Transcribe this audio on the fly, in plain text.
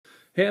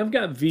Hey, I've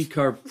got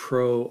VCarve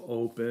Pro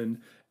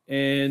open,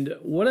 and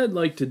what I'd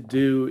like to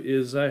do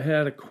is I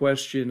had a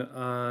question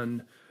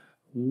on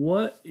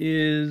what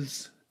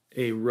is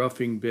a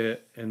roughing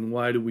bit and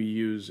why do we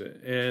use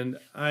it? And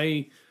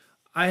I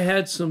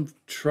had some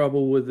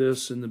trouble with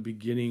this in the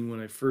beginning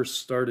when I first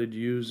started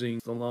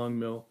using the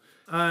Longmill.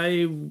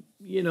 I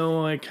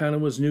kind of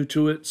was new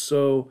to it,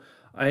 so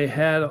I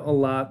had a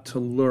lot to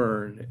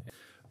learn.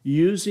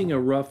 Using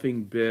a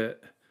roughing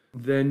bit,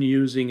 then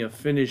using a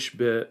finish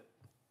bit,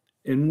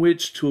 in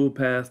which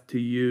toolpath to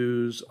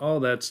use, all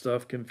that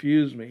stuff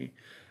confused me.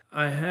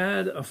 I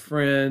had a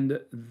friend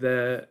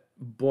that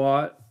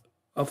bought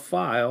a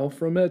file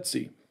from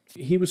Etsy.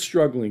 He was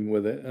struggling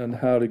with it and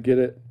how to get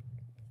it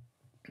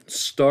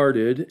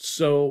started.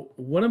 So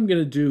what I'm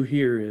going to do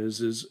here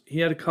is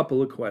he had a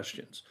couple of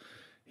questions.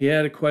 He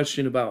had a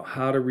question about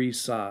how to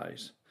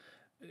resize.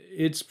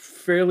 It's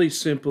fairly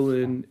simple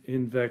in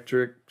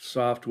Vectric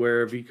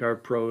software,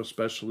 VCarve Pro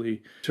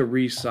especially, to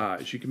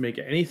resize. You can make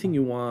anything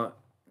you want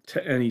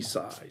to any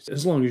size,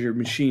 as long as your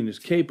machine is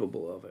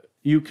capable of it.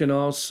 You can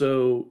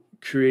also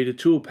create a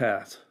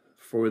toolpath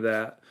for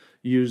that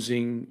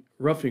using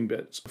roughing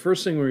bits. The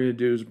first thing we're going to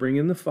do is bring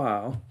in the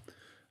file.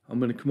 I'm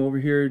going to come over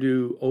here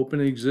to open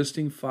an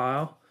existing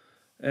file,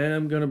 and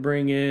I'm going to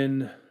bring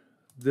in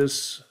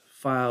this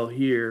file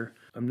here.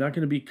 I'm not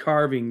going to be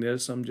carving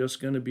this, I'm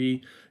just going to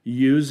be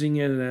using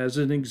it as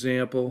an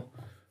example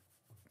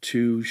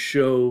to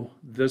show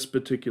this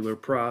particular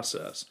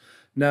process.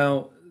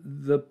 Now,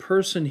 the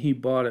person he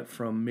bought it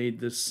from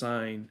made this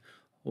sign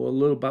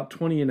about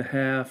 20 and a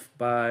half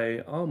by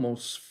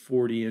almost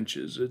 40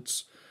 inches.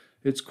 It's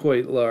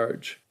quite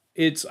large.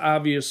 It's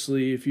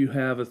obviously, if you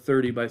have a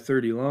 30 by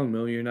 30 long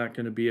mill, you're not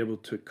going to be able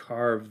to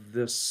carve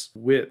this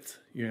width.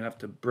 You have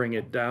to bring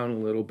it down a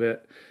little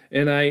bit.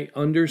 And I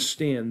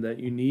understand that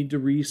you need to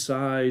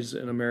resize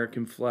an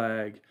American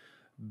flag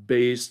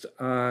based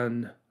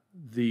on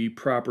the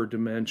proper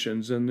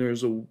dimensions, and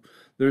there's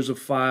a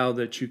file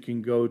that you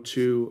can go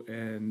to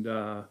and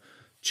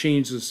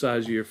change the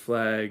size of your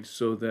flag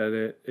so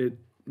that it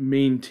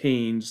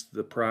maintains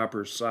the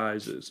proper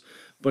sizes.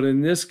 But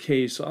in this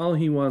case, all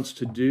he wants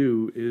to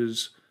do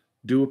is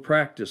do a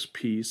practice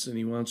piece, and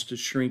he wants to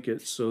shrink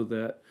it so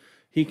that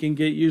he can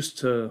get used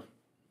to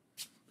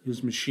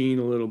his machine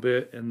a little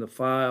bit and the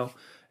file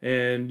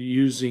and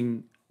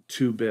using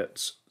 2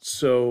 bits.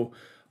 So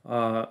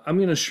I'm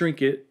going to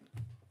shrink it,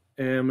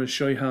 and I'm going to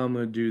show you how I'm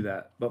going to do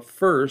that. But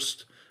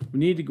first, we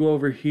need to go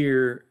over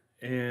here,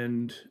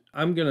 and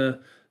I'm going to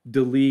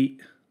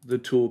delete the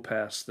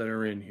toolpaths that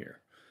are in here.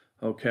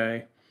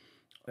 Okay?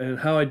 And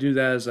how I do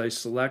that is I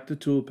select the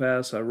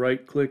toolpaths, I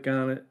right click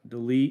on it,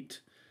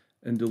 delete,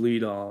 and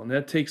delete all. And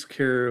that takes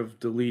care of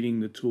deleting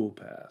the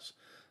toolpaths.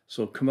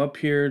 So come up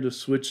here to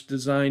switch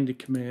design to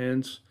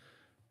commands,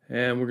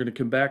 and we're going to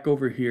come back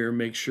over here,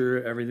 make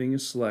sure everything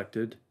is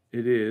selected.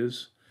 It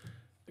is.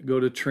 Go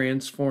to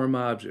transform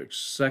objects.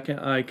 Second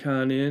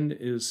icon in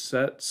is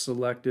set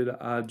selected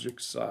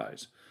object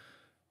size.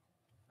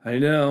 I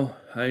know,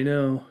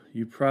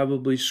 you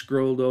probably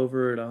scrolled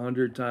over it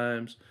 100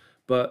 times,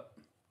 but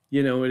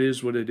you know, it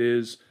is what it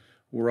is.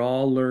 We're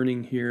all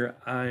learning here.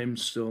 I'm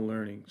still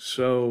learning.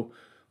 So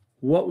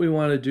what we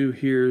want to do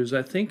here is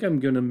I think I'm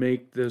going to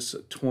make this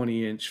a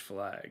 20-inch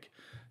flag.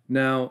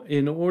 Now,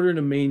 in order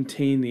to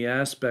maintain the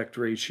aspect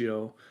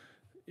ratio,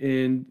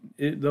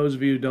 those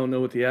of you who don't know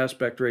what the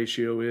aspect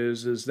ratio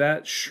is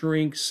that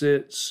shrinks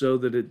it so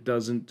that it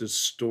doesn't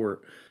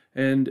distort.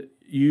 And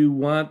you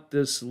want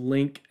this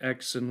link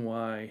X and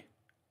Y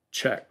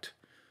checked.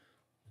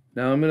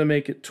 Now I'm going to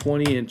make it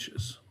 20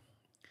 inches.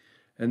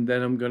 And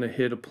then I'm going to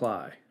hit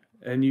apply.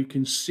 And you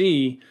can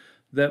see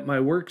that my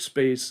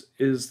workspace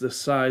is the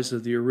size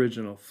of the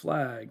original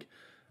flag.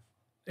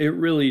 It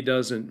really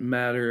doesn't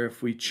matter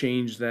if we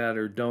change that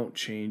or don't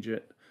change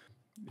it.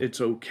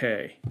 It's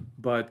okay.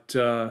 But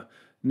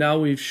now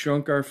we've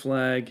shrunk our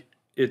flag.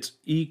 It's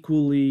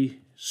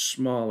equally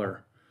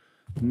smaller,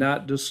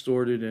 not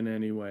distorted in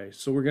any way.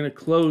 So we're going to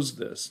close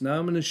this. Now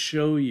I'm going to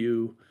show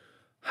you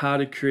how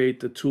to create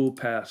the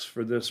toolpaths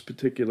for this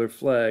particular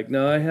flag.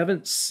 Now, I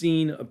haven't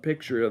seen a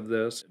picture of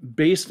this.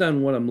 Based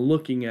on what I'm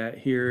looking at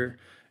here,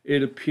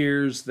 it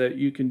appears that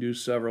you can do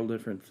several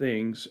different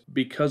things.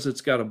 Because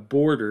it's got a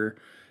border,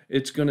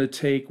 it's going to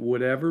take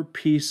whatever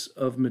piece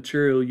of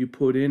material you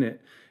put in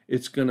it,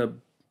 it's going to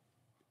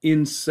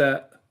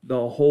inset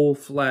the whole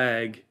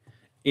flag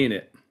in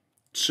it.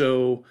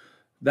 So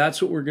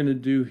that's what we're going to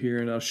do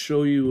here, and I'll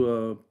show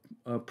you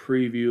a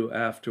preview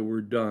after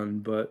we're done.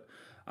 But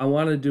I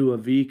want to do a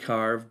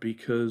V-carve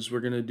because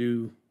we're going to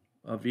do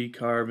a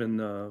V-carve in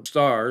the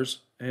stars,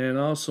 and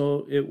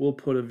also it will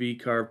put a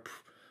V-carve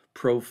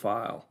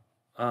profile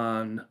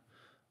on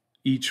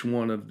each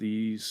one of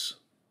these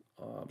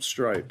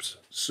stripes.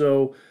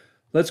 So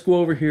let's go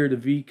over here to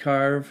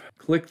V-carve,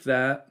 click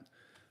that.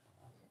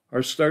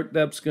 Our start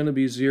depth's going to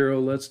be 0.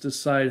 Let's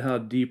decide how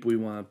deep we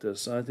want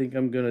this. I think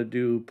I'm going to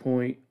do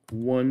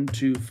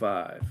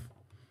 0.125.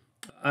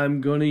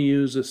 I'm going to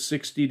use a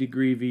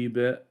 60-degree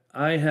V-bit.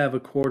 I have a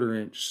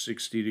 1/4 inch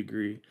 60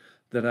 degree.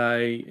 that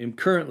I am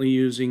currently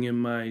using in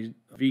my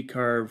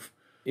V-Carve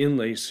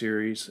inlay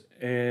series,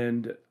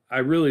 and I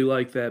really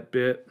like that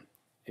bit.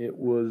 It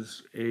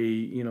was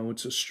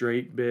it's a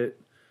straight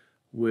bit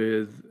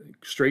with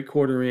straight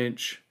 1/4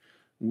 inch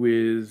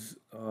with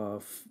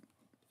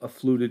a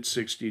fluted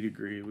 60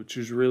 degree, which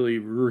is really,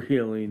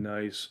 really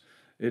nice.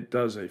 It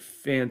does a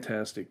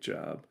fantastic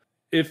job.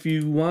 If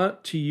you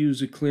want to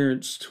use a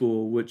clearance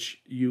tool,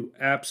 which you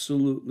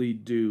absolutely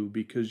do,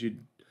 because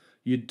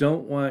you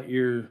don't want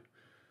your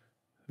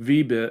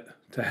V-bit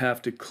to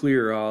have to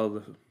clear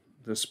all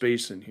the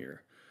space in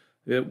here.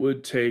 It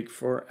would take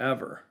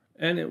forever,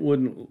 and it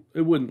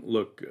wouldn't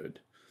look good.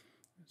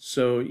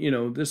 So,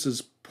 this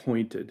is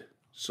pointed.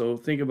 So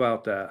think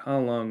about that. How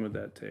long would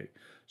that take?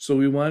 So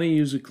we want to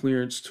use a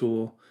clearance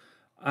tool.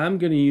 I'm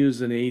going to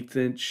use an 1/8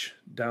 inch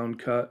down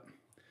cut,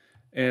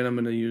 and I'm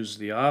going to use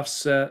the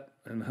offset.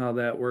 And how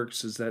that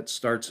works is that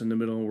starts in the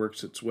middle and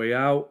works its way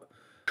out.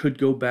 Could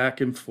go back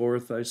and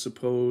forth, I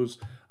suppose.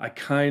 I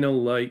kind of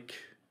like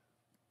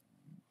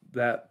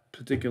that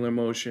particular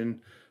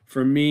motion.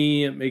 For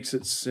me, it makes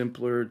it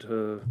simpler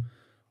to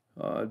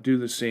do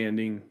the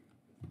sanding,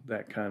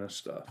 that kind of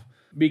stuff.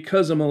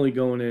 Because I'm only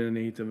going in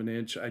 1/8 of an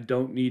inch, I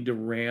don't need to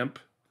ramp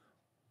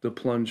the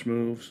plunge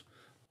moves.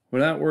 We're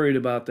not worried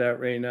about that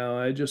right now.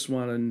 I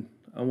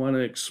want to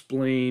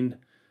explain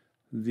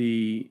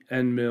the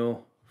end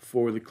mill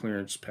for the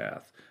clearance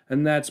path.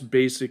 And that's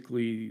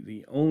basically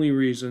the only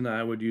reason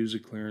I would use a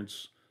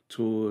clearance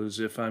tool, is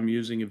if I'm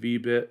using a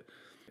V-bit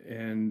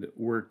and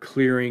we're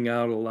clearing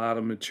out a lot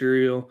of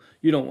material.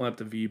 You don't want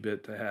the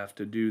V-bit to have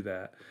to do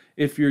that.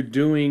 If you're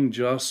doing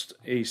just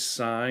a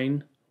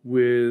sign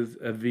with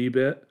a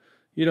V-bit,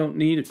 you don't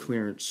need a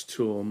clearance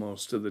tool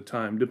most of the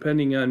time.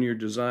 Depending on your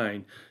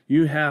design,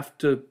 you have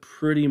to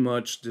pretty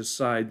much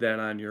decide that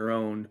on your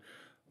own,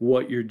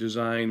 what your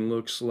design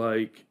looks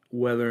like,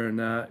 whether or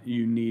not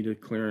you need a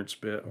clearance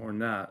bit or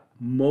not.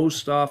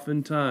 Most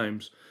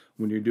oftentimes,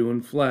 when you're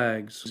doing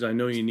flags, I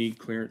know you need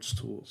clearance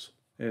tools.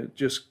 It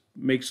just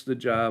makes the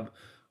job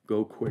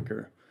go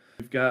quicker.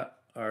 We've got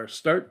our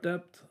start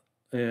depth,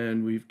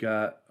 and we've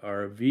got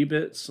our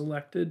V-bit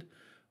selected.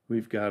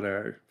 We've got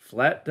our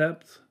flat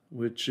depth,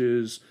 which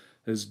is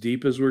as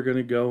deep as we're going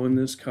to go in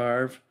this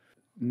carve.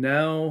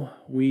 Now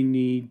we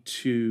need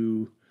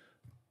to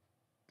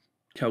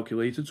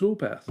calculate the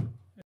toolpath.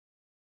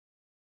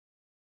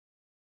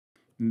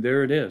 And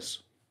there it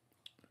is.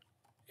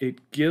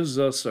 It gives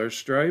us our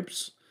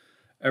stripes,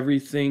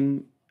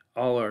 everything,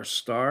 all our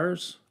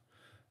stars.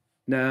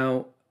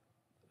 Now,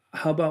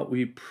 how about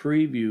we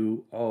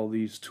preview all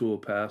these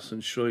toolpaths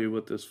and show you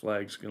what this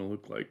flag's going to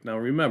look like. Now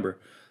remember,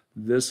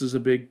 this is a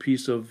big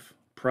piece of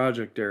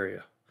project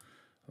area.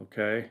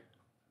 Okay?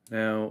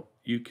 Now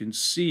you can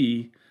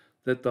see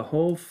that the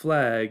whole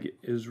flag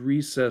is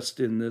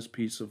recessed in this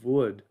piece of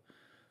wood,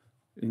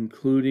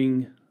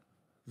 including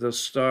the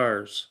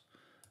stars.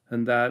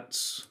 And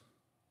that's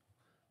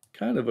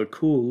kind of a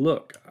cool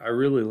look. I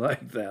really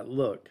like that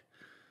look.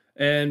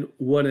 And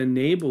what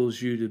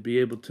enables you to be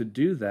able to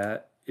do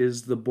that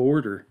is the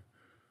border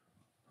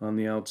on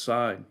the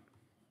outside.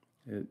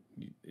 It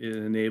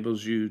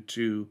enables you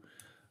to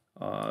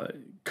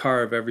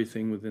carve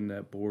everything within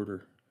that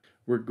border.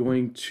 We're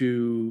going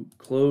to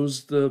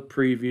close the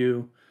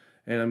preview,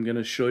 and I'm going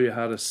to show you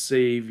how to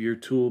save your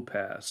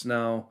toolpaths.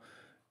 Now,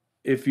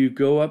 if you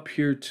go up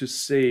here to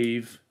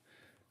save,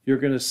 you're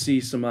going to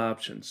see some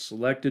options.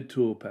 Selected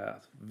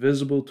toolpath,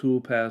 visible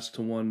toolpaths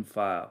to one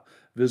file,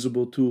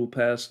 visible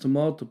toolpaths to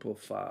multiple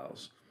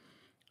files.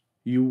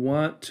 You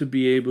want to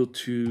be able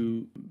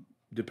to,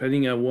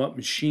 depending on what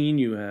machine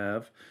you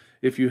have,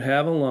 if you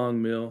have a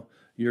Longmill,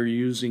 you're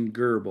using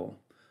Gerbil.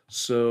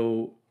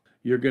 So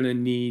you're going to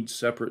need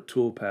separate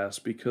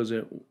toolpaths, because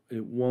it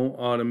won't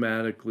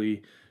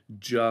automatically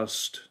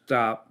just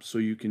stop so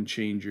you can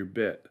change your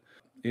bit.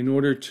 In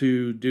order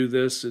to do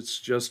this, it's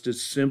just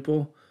as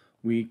simple.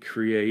 We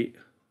create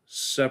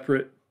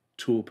separate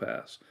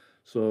toolpaths.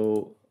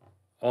 So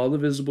all the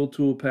visible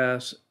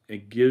toolpaths,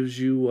 it gives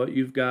you what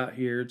you've got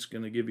here. It's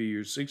going to give you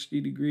your 60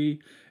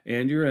 degree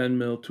and your end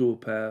mill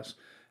toolpaths,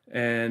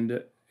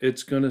 and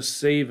it's going to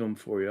save them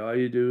for you. All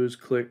you do is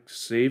click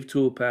Save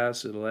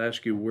Toolpaths. It'll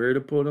ask you where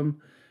to put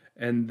them,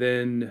 and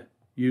then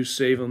you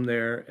save them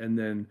there, and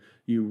then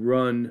you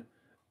run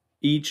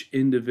each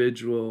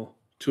individual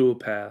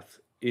toolpath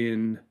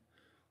in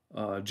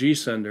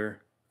gSender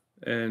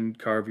and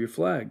carve your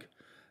flag.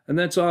 And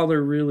that's all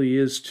there really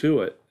is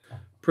to it.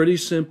 Pretty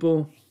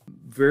simple,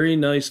 very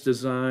nice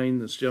design.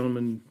 This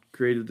gentleman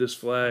created this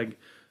flag.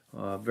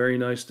 Very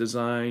nice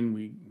design.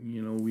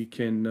 We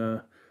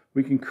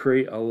can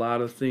create a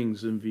lot of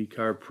things in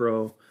V-Carve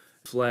Pro.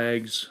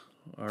 Flags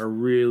are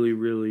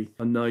really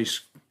a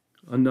nice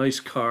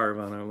carve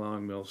on our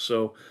Longmill.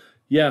 So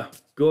yeah,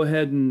 go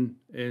ahead and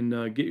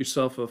get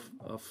yourself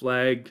a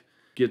flag.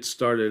 Get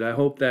started. I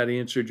hope that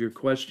answered your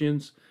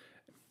questions.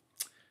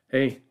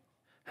 Hey,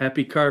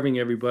 happy carving,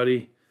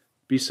 everybody.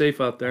 Be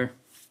safe out there.